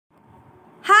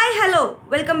hello,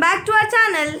 welcome back to our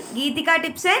channel Geethika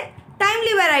Tips and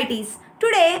Timely Varieties.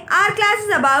 Today our class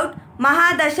is about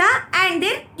mahadasa and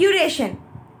their duration.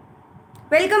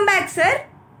 Welcome back, sir.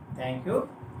 Thank you.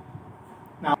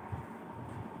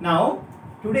 Now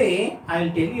today I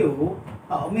will tell you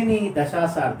how many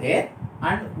dashas are there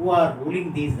and who are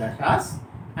ruling these dashas,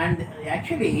 and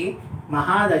actually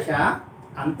mahadasha,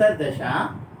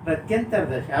 antardasha,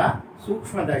 pratyantardasha,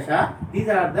 sukshma dasha, these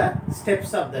are the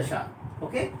steps of dasha.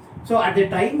 Okay, so at the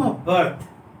time of birth,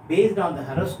 based on the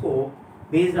horoscope,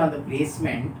 based on the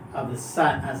placement of the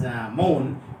sun as a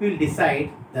moon, we will decide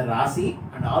the rasi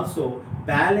and also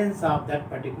balance of that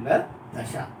particular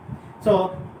dasha.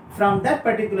 So from that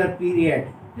particular period,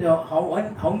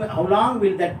 how long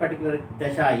will that particular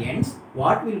dasha ends?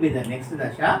 What will be the next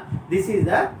dasha? This is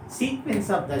the sequence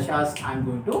of dashas I am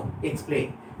going to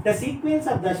explain. The sequence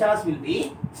of dashas will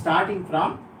be starting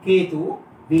from Ketu,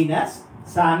 Venus,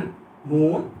 Sun,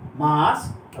 Moon, Mars,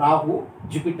 Rahu,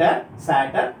 Jupiter,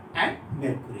 Saturn and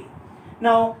Mercury.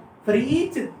 Now for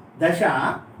each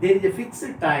dasha there is a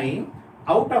fixed time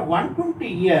out of 120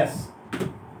 years.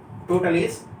 Total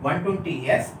is 120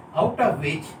 years, out of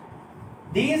which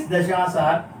these dashas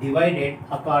are divided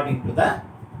according to the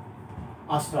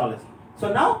astrology.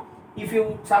 So now if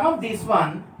you sum up this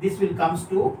one, this will comes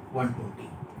to 120.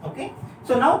 Okay.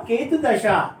 So now Ketu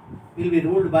dasha will be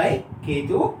ruled by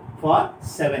Ketu for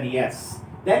 7 years.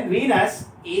 Then Venus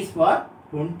is for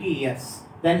 20 years.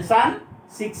 Then Sun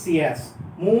 6 years.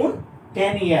 Moon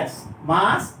 10 years.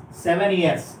 Mars 7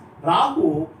 years.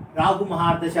 Rahu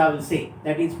mahadasa will say,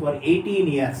 that is for 18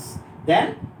 years.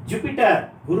 Then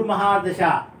Jupiter, Guru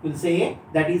mahadasa will say,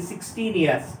 that is 16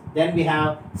 years. Then we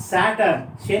have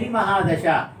Saturn, Shani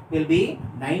mahadasa will be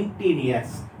 19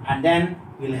 years. And then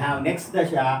we'll have next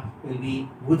dasha will be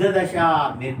Buddha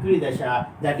dasha or Mercury dasha,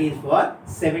 that is for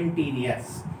 17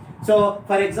 years. So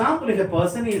for example, if a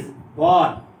person is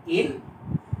born in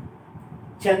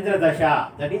Chandra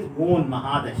dasha, that is Moon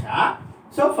mahadasha,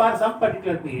 so for some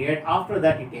particular period, after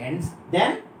that it ends,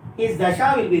 then his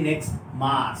dasha will be next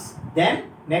Mars,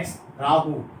 then next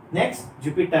Rahu, next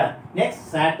Jupiter, next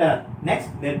Saturn, next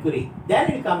Mercury, then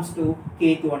it comes to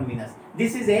Ketu and Venus.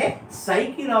 This is a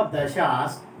cycle of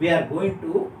dashas we are going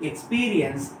to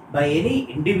experience by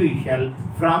any individual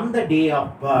from the day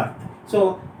of birth.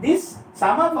 So this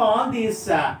sum of all these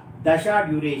dasha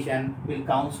duration will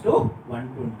count to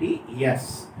 120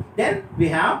 years. Then we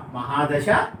have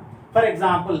mahadasha. For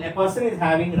example, a person is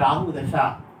having Rahu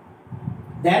dasha.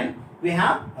 Then we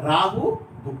have Rahu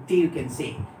bhukti, you can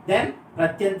say. Then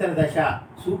Pratyantar dasha,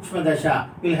 Sukshma dasha,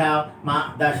 will have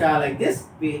dasha like this.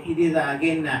 It is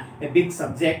again a big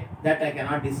subject that I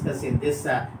cannot discuss in this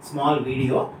small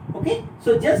video. Okay,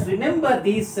 so just remember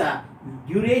this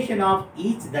duration of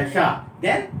each dasha.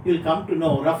 Then you will come to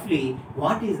know roughly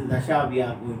what is the dasha we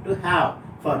are going to have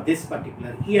for this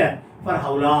particular year, for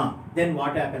how long, then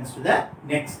what happens to the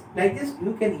next. Like this,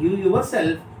 you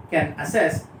yourself can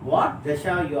assess what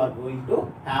dasha you are going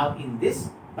to have in this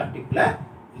particular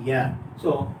year.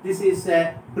 So this is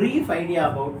a brief idea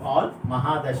about all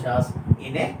mahadashas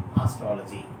in a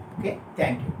astrology. Okay,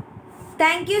 thank you.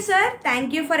 Thank you, sir.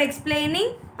 Thank you for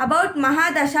explaining about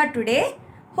mahadasa today.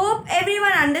 Hope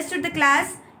everyone understood the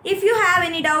class. If you have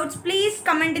any doubts, please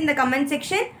comment in the comment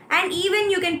section, and even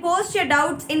you can post your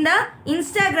doubts in the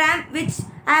Instagram, which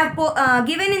I have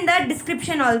given in the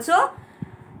description also.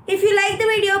 If you like the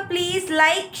video, please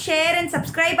like, share and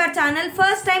subscribe our channel.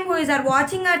 First time who is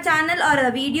watching our channel or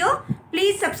a video,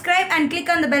 please subscribe and click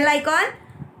on the bell icon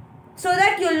so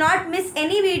that you will not miss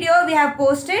any video we have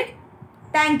posted.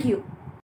 Thank you.